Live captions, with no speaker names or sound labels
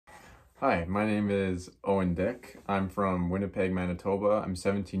Hi, my name is Owen Dyck. I'm from Winnipeg, Manitoba. I'm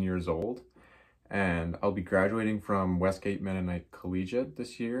 17 years old, and I'll be graduating from Westgate Mennonite Collegiate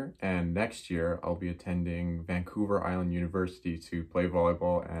this year, and next year I'll be attending Vancouver Island University to play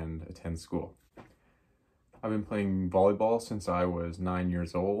volleyball and attend school. I've been playing volleyball since I was 9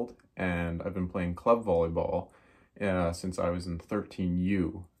 years old, and I've been playing club volleyball since I was in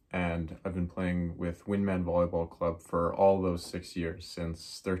 13U. And I've been playing with Windman Volleyball Club for all those 6 years,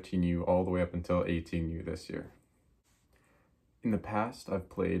 since 13U all the way up until 18U this year. In the past, I've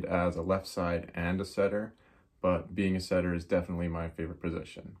played as a left side and a setter, but being a setter is definitely my favorite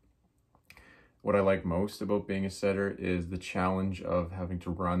position. What I like most about being a setter is the challenge of having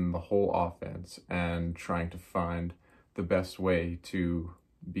to run the whole offense and trying to find the best way to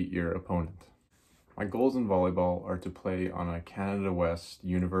beat your opponent. My goals in volleyball are to play on a Canada West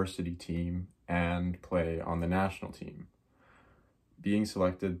university team and play on the national team. Being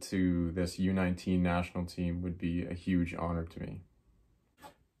selected to this U19 national team would be a huge honor to me.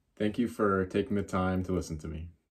 Thank you for taking the time to listen to me.